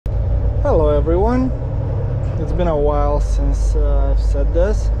everyone. It's been a while since I've said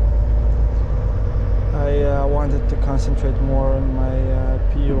this. I wanted to concentrate more on my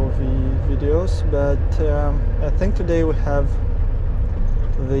POV videos, but I think today we have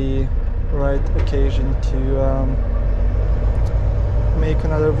the right occasion to make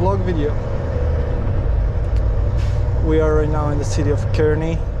another vlog video. We are right now in the city of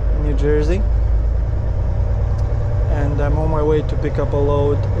Kearney, New Jersey, and I'm on my way to pick up a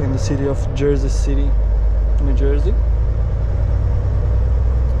load in the city of Jersey City, New Jersey.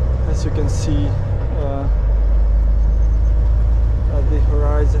 As you can see at the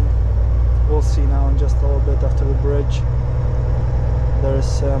horizon, we'll see now in just a little bit after the bridge,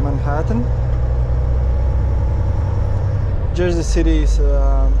 there's Manhattan. Jersey City is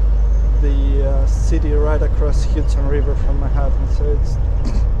the city right across Hudson River from Manhattan, so it's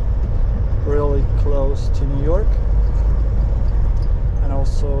really close to New York, and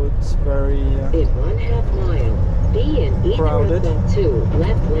also it's very in 1/2 mile, be in either crowded. of the two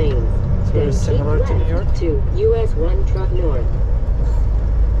left lanes. It's very Then similar keep to New York. left to US 1 truck north.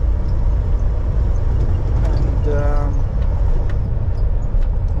 And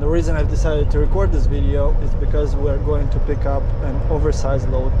the reason I've decided to record this video is because we're going to pick up an oversized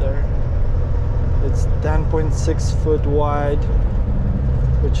load there. It's 10.6 foot wide,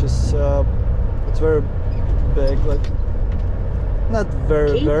 which is it's very big, like not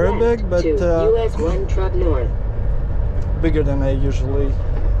very Keep very left big, but to US 1 truck north. bigger than I usually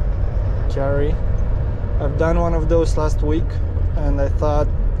carry. I've done one of those last week, and I thought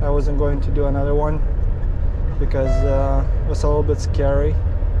I wasn't going to do another one because it was a little bit scary.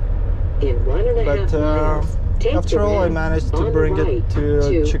 In 1.5 But miles, take after the all, I left managed to on bring the it right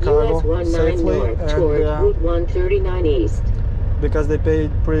to Chicago US 19 safely, north and toward Route 139 east. because they paid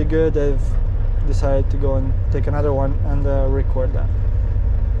pretty good, I've decided to go and take another one and record that.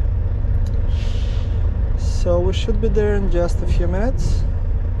 So we should be there in just a few minutes,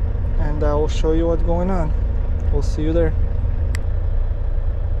 and I will show you what's going on. We'll see you there.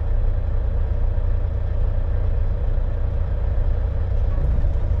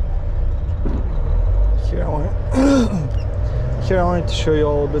 Here I wanted to show you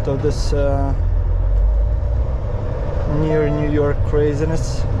a little bit of this near New York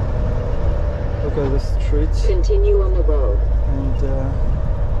craziness. Look at the streets, Continue on the road. and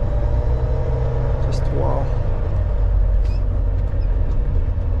just wow.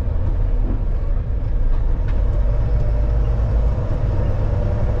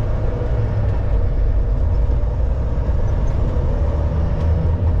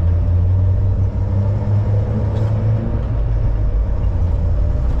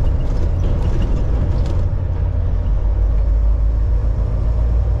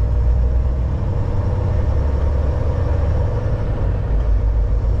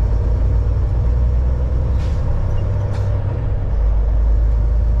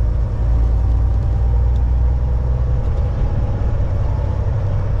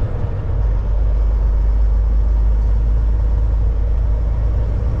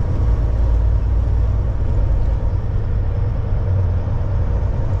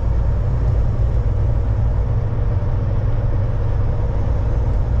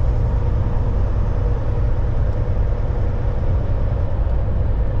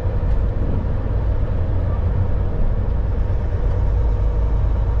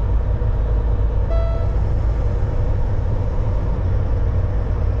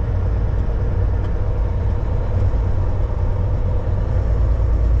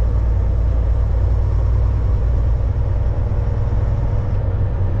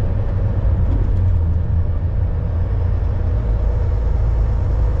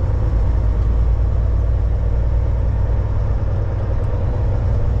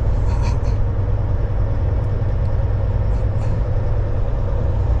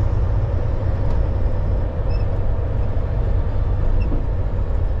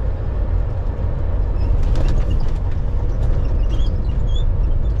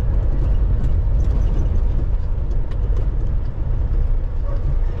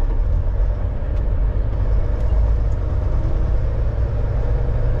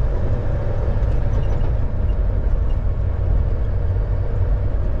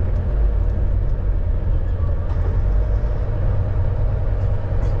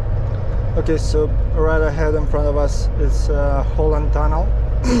 Okay, so right ahead in front of us is Holland Tunnel.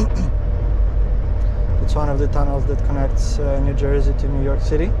 It's one of the tunnels that connects New Jersey to New York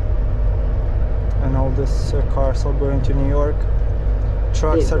City, and all these cars are going to New York.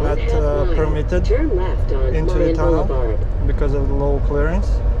 Trucks are not permitted into the tunnel because of the low clearance.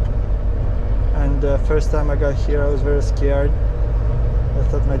 And the first time I got here, I was very scared. I I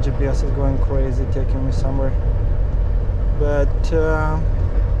thought my GPS is going crazy, taking me somewhere. But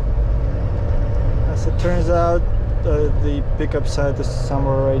as it turns out, the pickup site is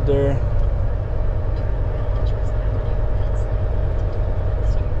somewhere right there.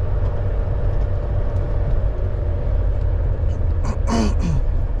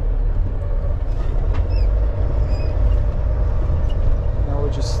 Now we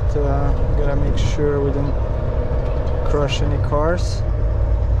just gotta make sure we don't crush any cars.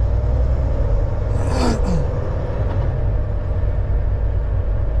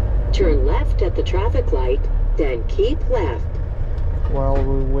 Turn left at the traffic light, then keep left. While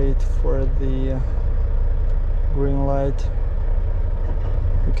we wait for the green light,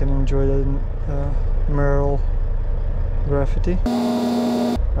 we can enjoy the mural graffiti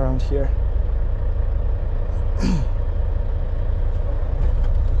around here.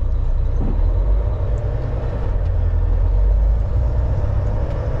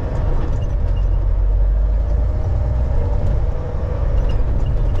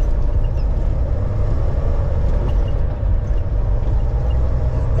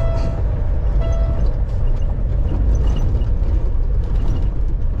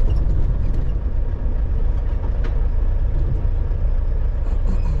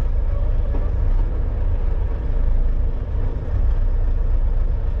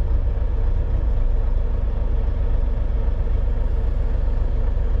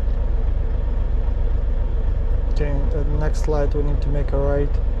 Okay, at the next light we need to make a right,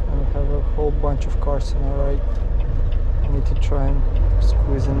 and we have a whole bunch of cars on our right. We need to try and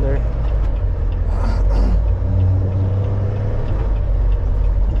squeeze in there.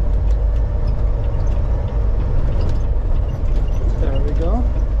 There we go.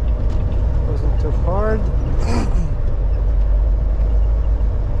 Wasn't too hard.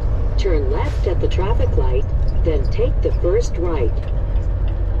 Turn left at the traffic light, then take the first right.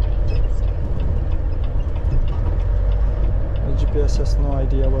 The GPS has no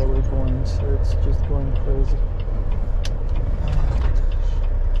idea where we're going, so it's just going crazy.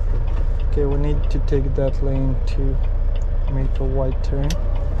 Okay, we need to take that lane to make a wide turn,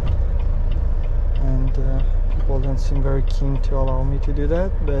 and people don't seem very keen to allow me to do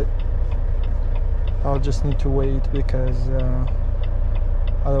that, but I'll just need to wait because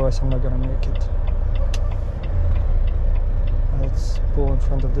otherwise I'm not gonna make it. Let's pull in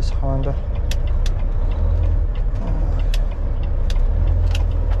front of this Honda.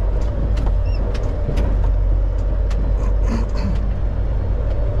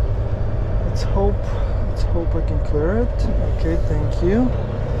 Let's hope I can clear it. Okay, thank you.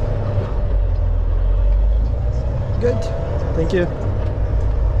 Good, thank you.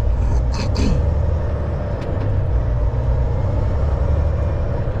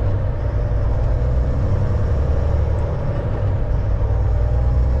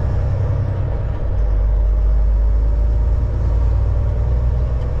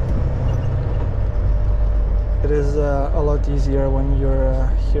 It is a lot easier when you're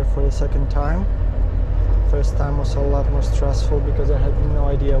here for the second time. First time was a lot more stressful because I had no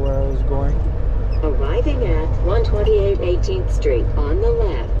idea where I was going. Arriving at 128 18th Street on the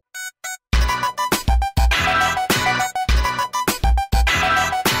left.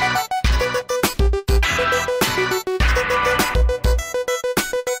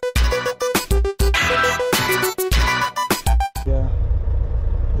 Yeah,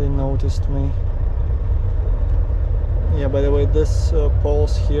 they noticed me. Yeah, by the way, this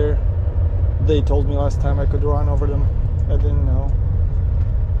poles here, they told me last time I could run over them. I didn't know.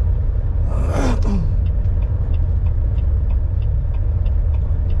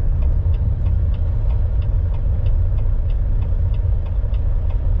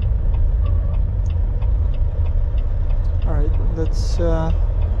 All right, let's try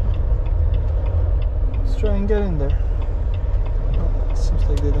and get in there. Seems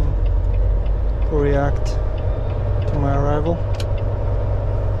like they didn't react to my arrival.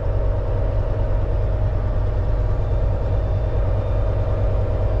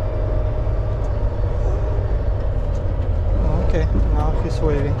 Okay, now he's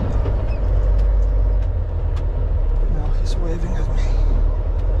waving. Now he's waving at me.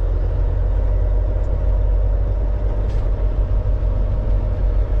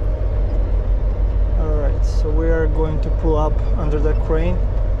 Alright, so we are going to pull up under the crane.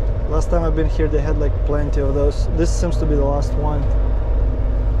 Last time I've been here they had like plenty of those. This seems to be the last one.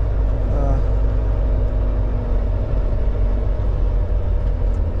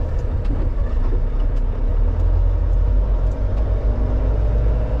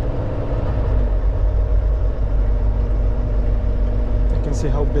 You can see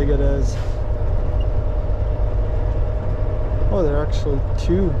how big it is. Oh, they're actually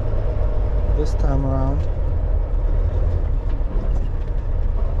 2 this time around.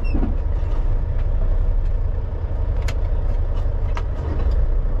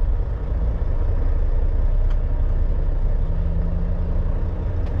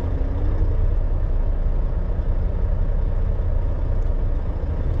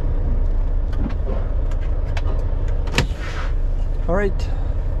 All right,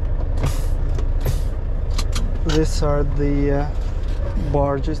 these are the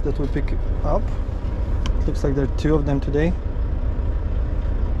barges that we pick up. Looks like there are 2 of them today.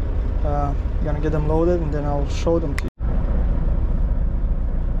 Gonna get them loaded and then I'll show them to you.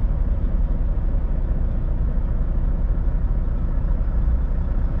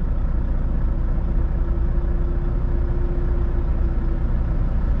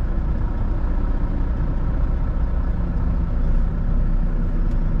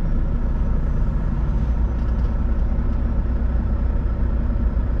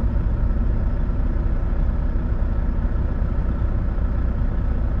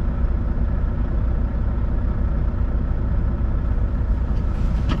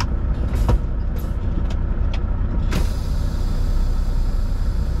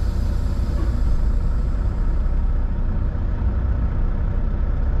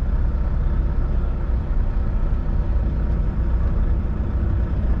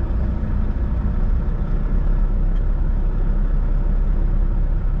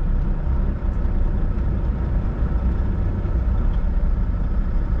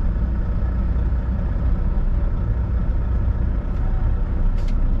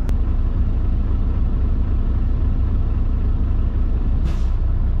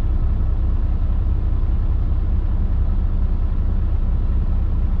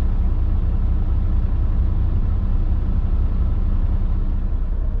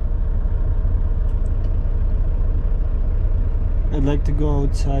 I'd like to go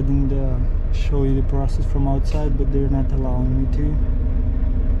outside and show you the process from outside, but they're not allowing me to.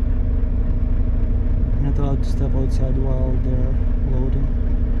 I'm not allowed to step outside while they're loading.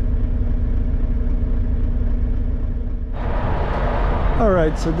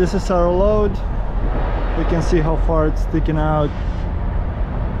 Alright, so this is our load. You can see how far it's sticking out.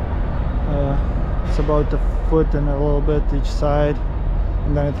 It's about 1 foot and a little bit each side,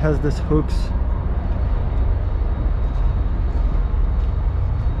 and then it has these hooks.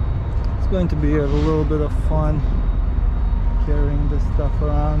 Going to be a little bit of fun carrying this stuff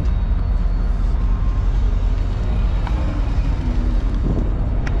around.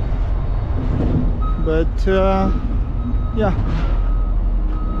 But yeah,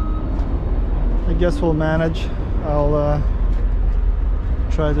 I guess we'll manage. I'll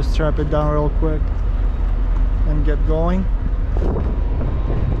try to strap it down real quick and get going.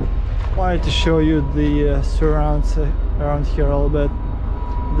 Wanted to show you the surrounds around here a little bit.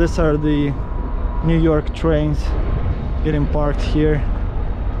 These are the New York trains getting parked here,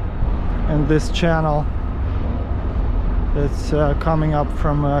 and this channel it's coming up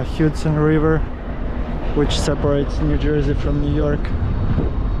from Hudson River, which separates New Jersey from New York,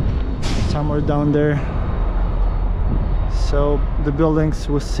 somewhere down there. So the buildings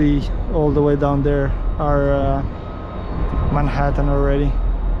we see all the way down there are Manhattan already.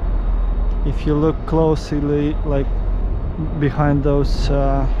 If you look closely, like behind those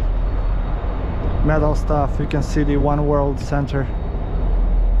metal stuff, you can see the One World Center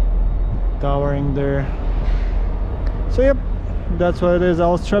towering there. So yep, that's what it is.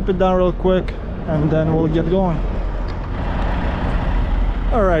 I'll strap it down real quick and then we'll get going.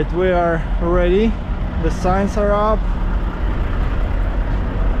 All right, we are ready. The signs are up,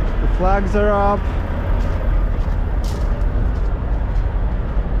 the flags are up.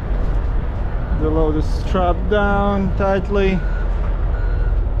 The load is strapped down tightly.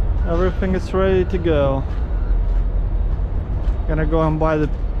 Everything is ready to go. Gonna go and buy the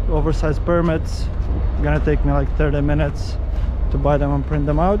oversized permits. Gonna take me like 30 minutes to buy them and print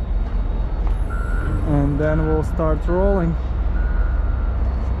them out, and then we'll start rolling.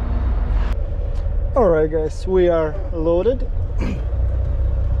 Alright guys, we are loaded.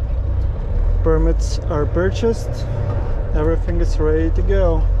 Permits are purchased. Everything is ready to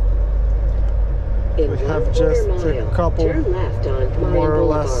go. We have just a couple more or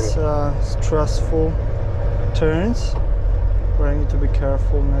less stressful turns where I need to be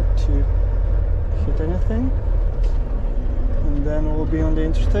careful not to hit anything, and then we'll be on the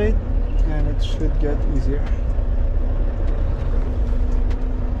interstate and it should get easier.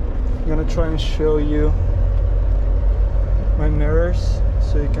 I'm gonna try and show you my mirrors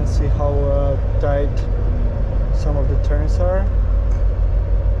so you can see how tight some of the turns are.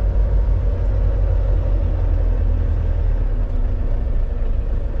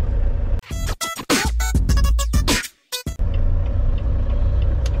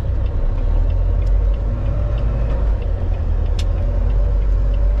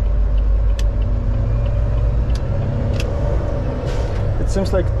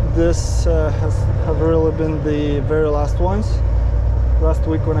 seems like this have really been the very last ones. Last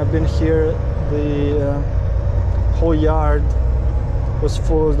week when I've been here, the whole yard was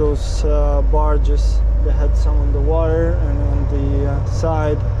full of those barges. They had some on the water, and on the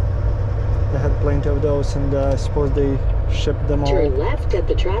side they had plenty of those, and I suppose they shipped them all. Turn left at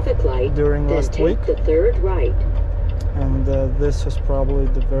the traffic light, during then last take week. the third right. And this was probably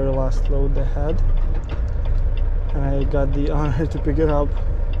the very last load they had, and I got the honor to pick it up.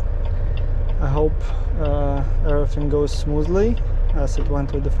 I hope everything goes smoothly as it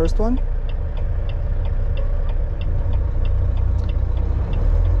went with the first one.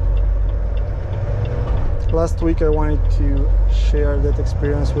 Last week I wanted to share that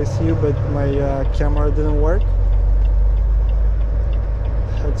experience with you, but my camera didn't work.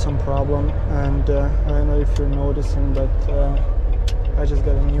 Had some problem, and I don't know if you're noticing, but I just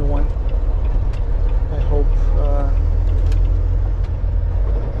got a new one. I hope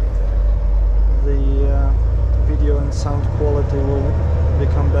the video and sound quality will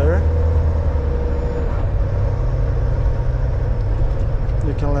become better.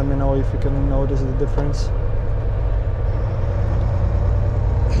 You can let me know if you can notice the difference.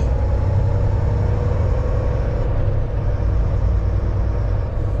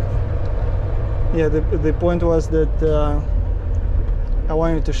 Yeah, the point was that I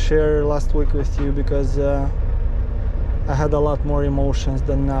wanted to share last week with you because I had a lot more emotions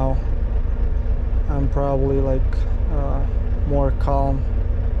than now. I'm probably like more calm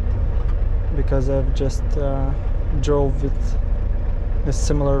because I've just drove with a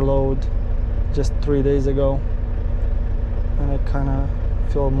similar load just 3 days ago, and I kind of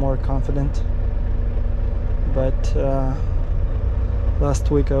feel more confident. But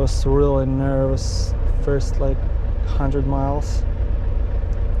last week I was really nervous. First like 100 miles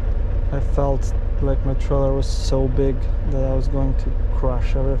I felt like my trailer was so big that I was going to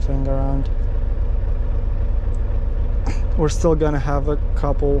crush everything around. We're still gonna have a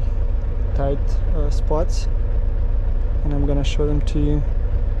couple tight spots, and I'm gonna show them to you,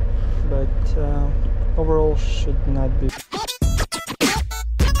 but overall should not be.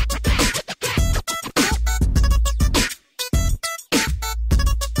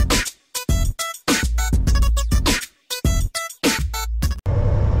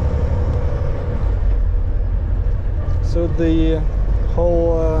 So the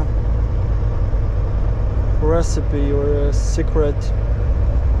whole recipe or secret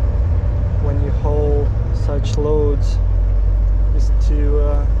when you haul such loads is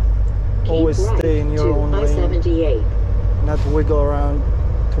to always stay in your own lane, not wiggle around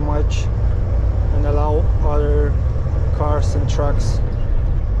too much, and allow other cars and trucks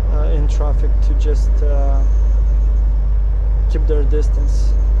in traffic to just keep their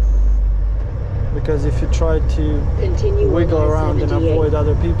distance. Because if you try to wiggle around and avoid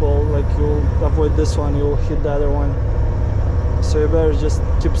other people, like you'll avoid this one, you'll hit the other one. So you better just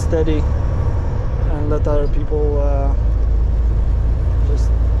keep steady and let other people just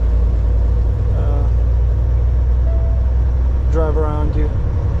drive around you.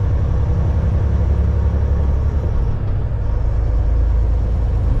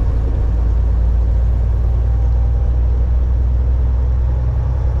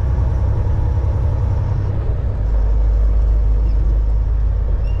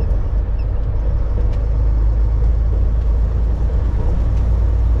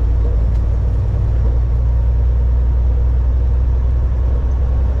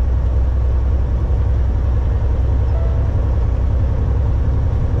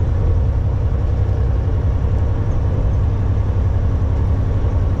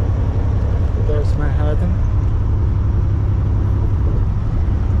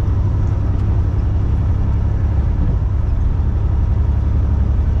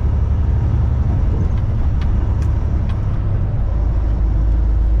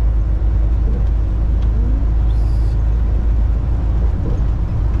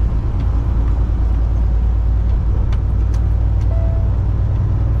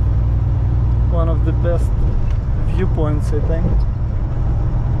 Viewpoints, I think.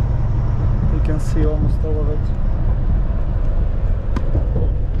 You can see almost all of it.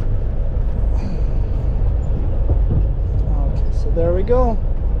 Okay, so there we go.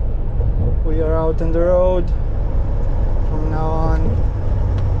 We are out on the road from now on.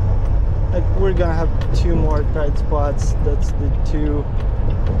 Like, we're gonna have 2 more tight spots. That's the 2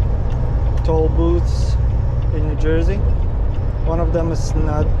 toll booths in New Jersey. One of them is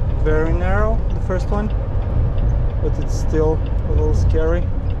not very narrow, the first one, but it's still a little scary.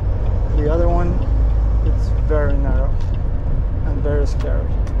 The other one, it's very narrow and very scary,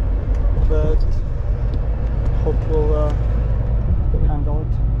 but hope we'll handle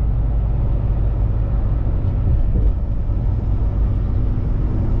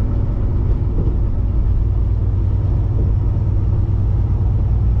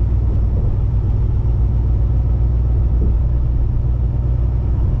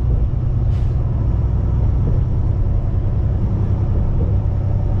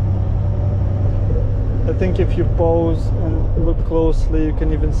think if you pose and look closely, you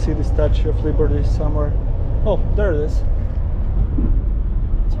can even see the Statue of Liberty somewhere. Oh, there it is.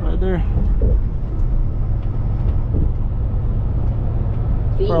 It's right there.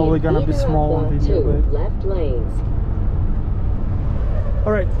 Probably gonna be small on video, but left lanes.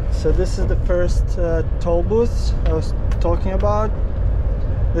 all right. So this is the first toll booth I was talking about.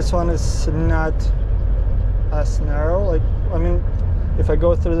 This one is not as narrow. Like, I mean, if I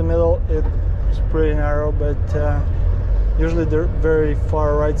go through the middle, it's pretty narrow, but usually the very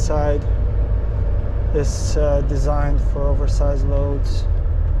far right side is designed for oversized loads,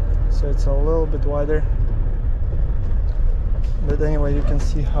 so it's a little bit wider. But anyway, you can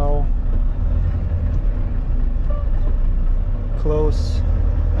see how close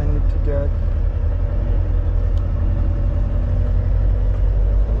I need to get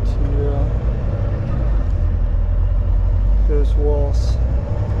to those walls.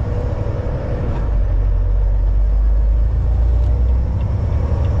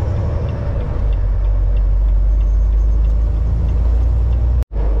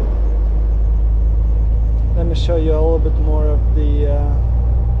 Let me show you a little bit more of the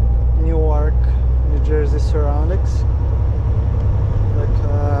Newark, New Jersey surroundings. Like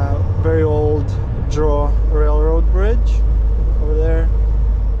a very old draw railroad bridge over there,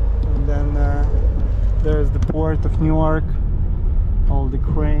 and then there's the port of Newark, all the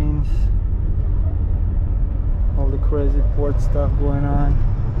cranes, all the crazy port stuff going on,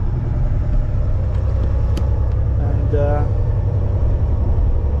 and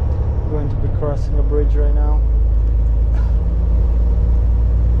going to be crossing a bridge right now.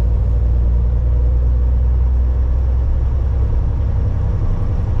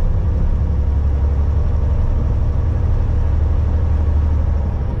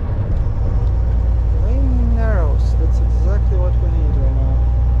 Lane narrows, that's exactly what we need right now.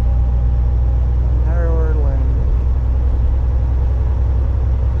 A narrower lane.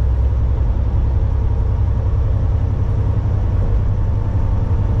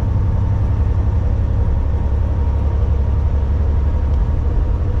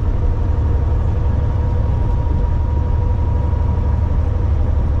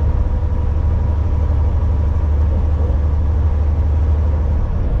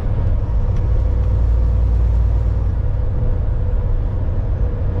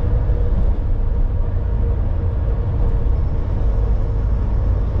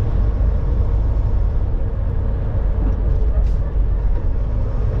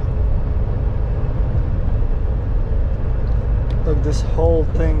 Look, this whole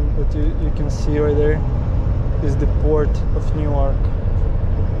thing that you can see right there is the port of Newark.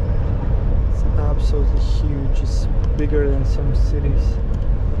 It's absolutely huge. It's bigger than some cities.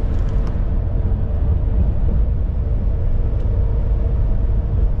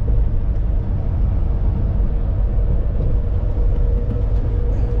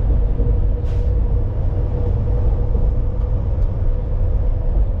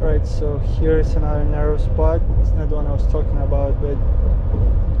 Alright, so here is another narrow spot. It's not the one I was talking about, but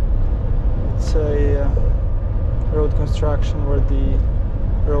it's a road construction where the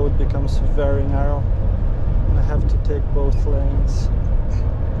road becomes very narrow and I have to take both lanes.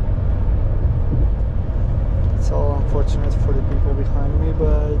 It's all unfortunate for the people behind me,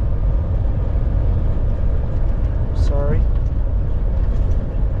 but sorry.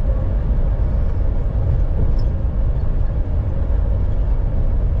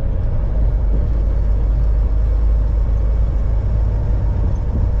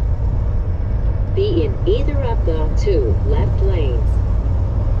 Be in either of the two left lanes.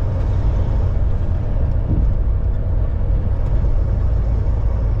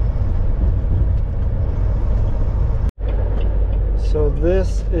 So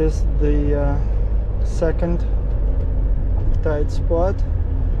this is the second tight spot,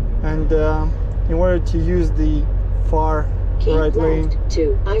 and in order to use the far Keep right lane, left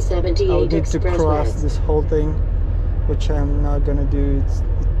to I-78 I would need to cross Expressway. this whole thing, which I'm not gonna do.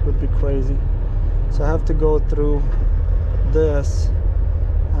 It would be crazy. So I have to go through this,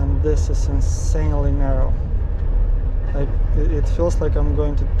 and this is insanely narrow. Like it feels like I'm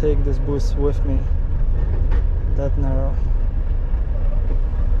going to take this bus with me. That narrow.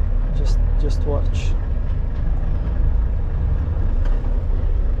 Just watch.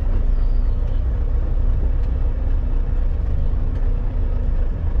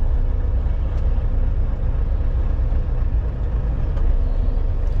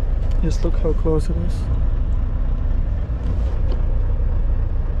 Just look how close it is.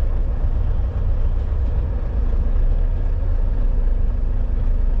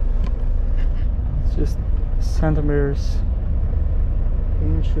 It's just centimeters,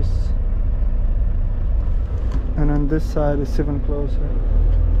 inches. and on this side it's even closer.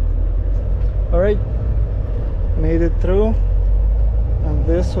 All right, made it through, and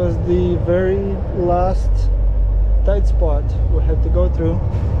this was the very last tight spot we had to go through.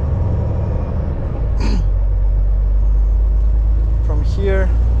 From here,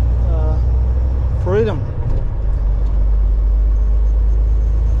 freedom.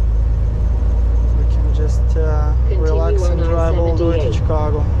 We can just relax and drive all the way to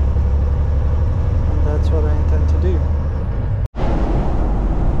Chicago, and that's what I intend to do.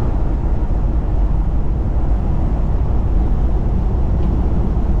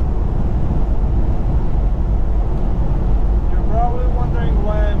 You're probably wondering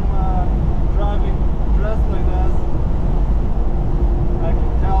why I'm driving dressed like this. I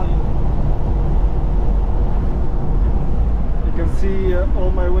can tell you. You can see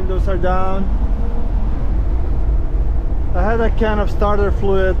all my windows are down. I had a can of starter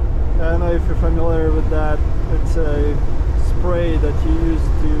fluid. I don't know if you're familiar with that. It's a spray that you use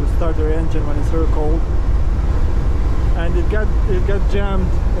to start your engine when it's very cold. And it got jammed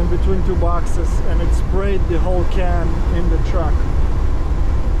in between two boxes, and it sprayed the whole can in the truck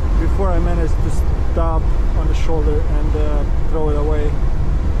before I managed to stop on the shoulder and throw it away.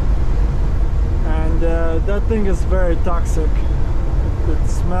 And that thing is very toxic. It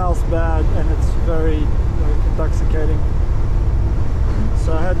smells bad and it's very intoxicating.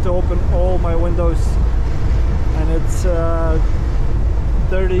 So I had to open all my windows, and it's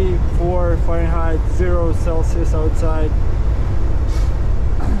 34 Fahrenheit, 0 Celsius outside.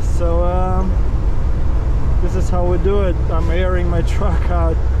 So this is how we do it. I'm airing my truck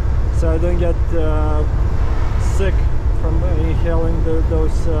out so I don't get sick from inhaling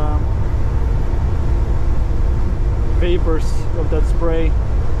those vapors of that spray.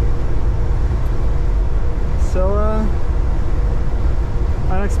 So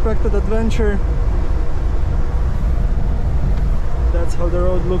unexpected adventure. That's how the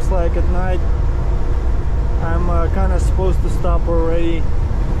road looks like at night. I'm kind of supposed to stop already.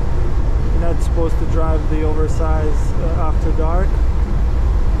 You're not supposed to drive the oversize after dark,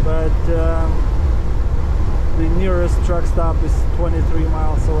 but the nearest truck stop is 23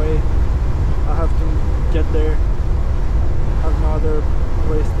 miles away. I have to get there. I have no other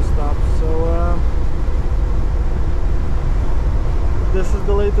place to stop. So this is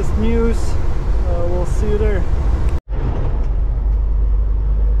the latest news. We'll see you there.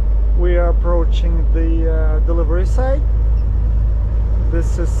 We are approaching the delivery site.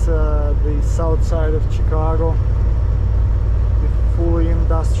 This is the south side of Chicago, the fully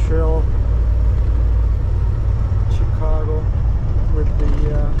industrial Chicago with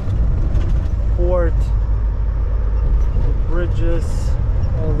the port, the bridges,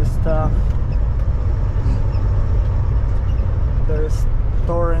 all this stuff. There is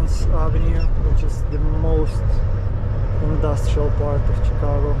Torrance Avenue, which is the most industrial part of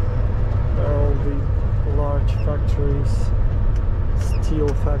Chicago. There are all the large factories, steel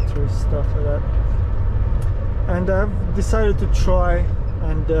factories, stuff like that. And I've decided to try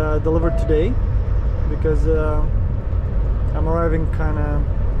and deliver today because I'm arriving kind of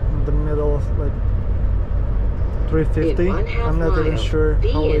in the middle of like 3:50. I'm not even sure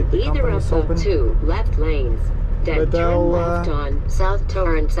how late the company is open. Two left lanes. Then But turn left on South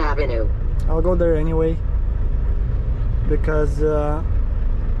Torrance Avenue. I'll go there anyway because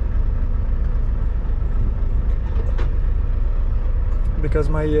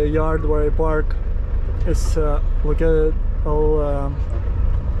my yard where I park is look at it all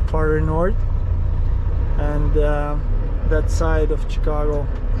farther north, and that side of Chicago,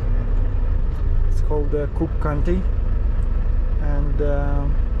 it's called Cook County, and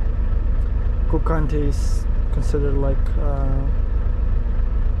Cook County is considered like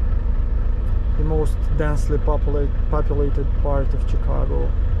the most densely populated part of Chicago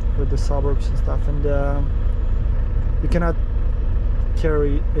with the suburbs and stuff, and you cannot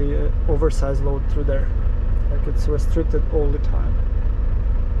carry a oversized load through there. Like, it's restricted all the time.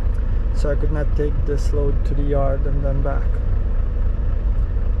 So I could not take this load to the yard and then back.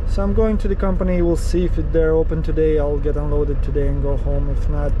 So I'm going to the company. We'll see if they're open today. I'll get unloaded today and go home. If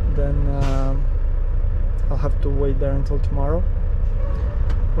not, then I'll have to wait there until tomorrow.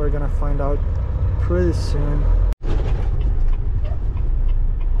 We're gonna find out pretty soon.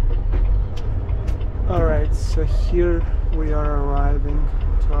 Alright, so here we are arriving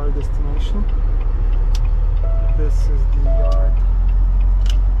to our destination. This is the yard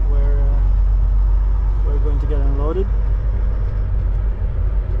where we're going to get unloaded.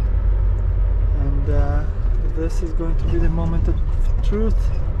 And this is going to be the moment of truth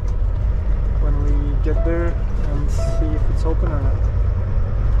when we get there and see if it's open or not.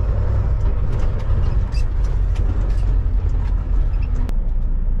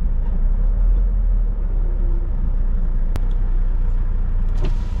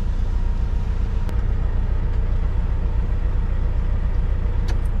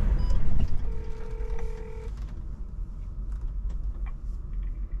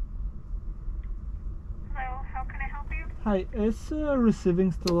 Hi, is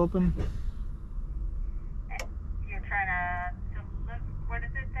receiving still open? You're trying to look, what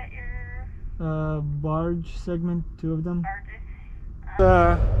is it that you're... Barge segment, 2 of them.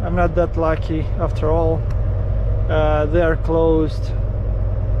 barges? I'm not that lucky after all. They are closed,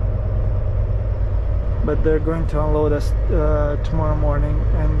 but they're going to unload us tomorrow morning,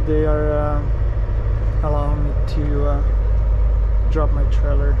 and they are allowing me to drop my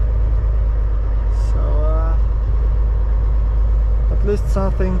trailer. So at least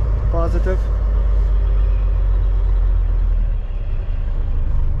something positive.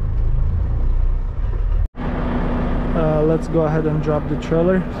 Let's go ahead and drop the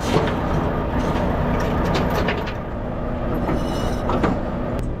trailer.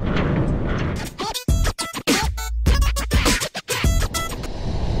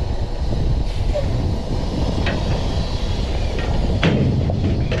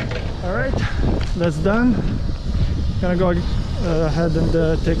 Alright, that's done. Gonna go ahead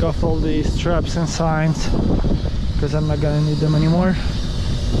and take off all the straps and signs, because I'm not gonna need them anymore,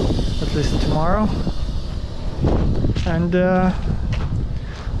 at least tomorrow. And the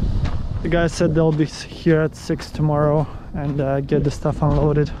guy said they'll be here at 6 tomorrow and get the stuff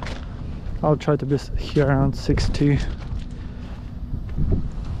unloaded. I'll try to be here around 6 too.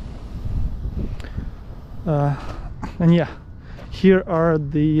 And yeah, here are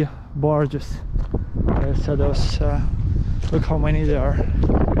the barges. I said those, look how many there are.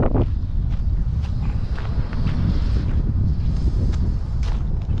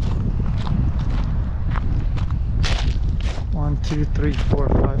 1, 2, 3, 4,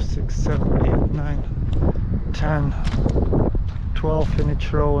 5, 6, 7, 8, 9, 10, 12 in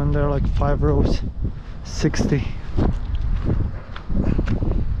each row, and there are like 5 rows, 60.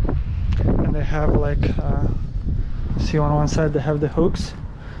 And they have like, see, on one side they have the hooks,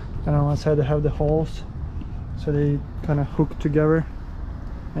 and on one side they have the holes, so they kind of hook together,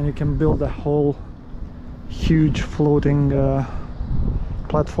 and you can build a whole huge floating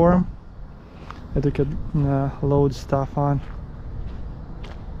platform that you could load stuff on.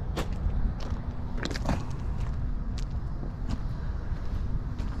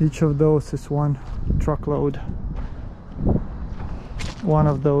 Each of those is 1 truckload. One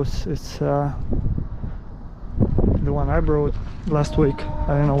of those is the one I brought last week.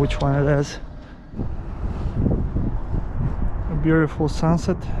 I don't know which one it is. A beautiful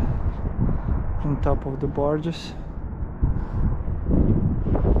sunset on top of the barges.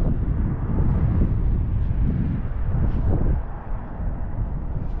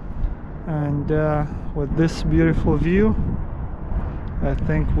 And with this beautiful view, I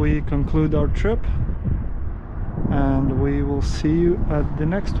think we conclude our trip, and we will see you at the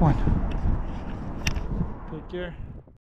next one. Take care.